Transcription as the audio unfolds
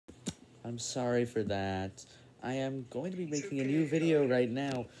I'm sorry for that. I am going to be making a new video right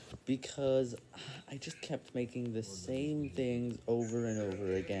now because I just kept making the same things over and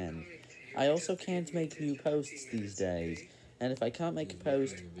over again. I also can't make new posts these days, and if I can't make a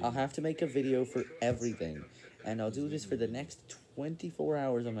post, I'll have to make a video for everything, and I'll do this for the next 24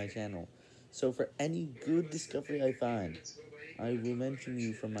 hours on my channel. So for any good discovery I find, I will mention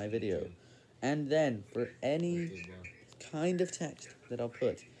you from my video. And then, for any kind of text that I'll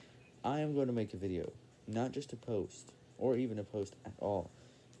put, I am going to make a video, not just a post, or even a post at all,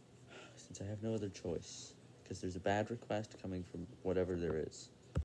 since I have no other choice, because there's a bad request coming from whatever there is.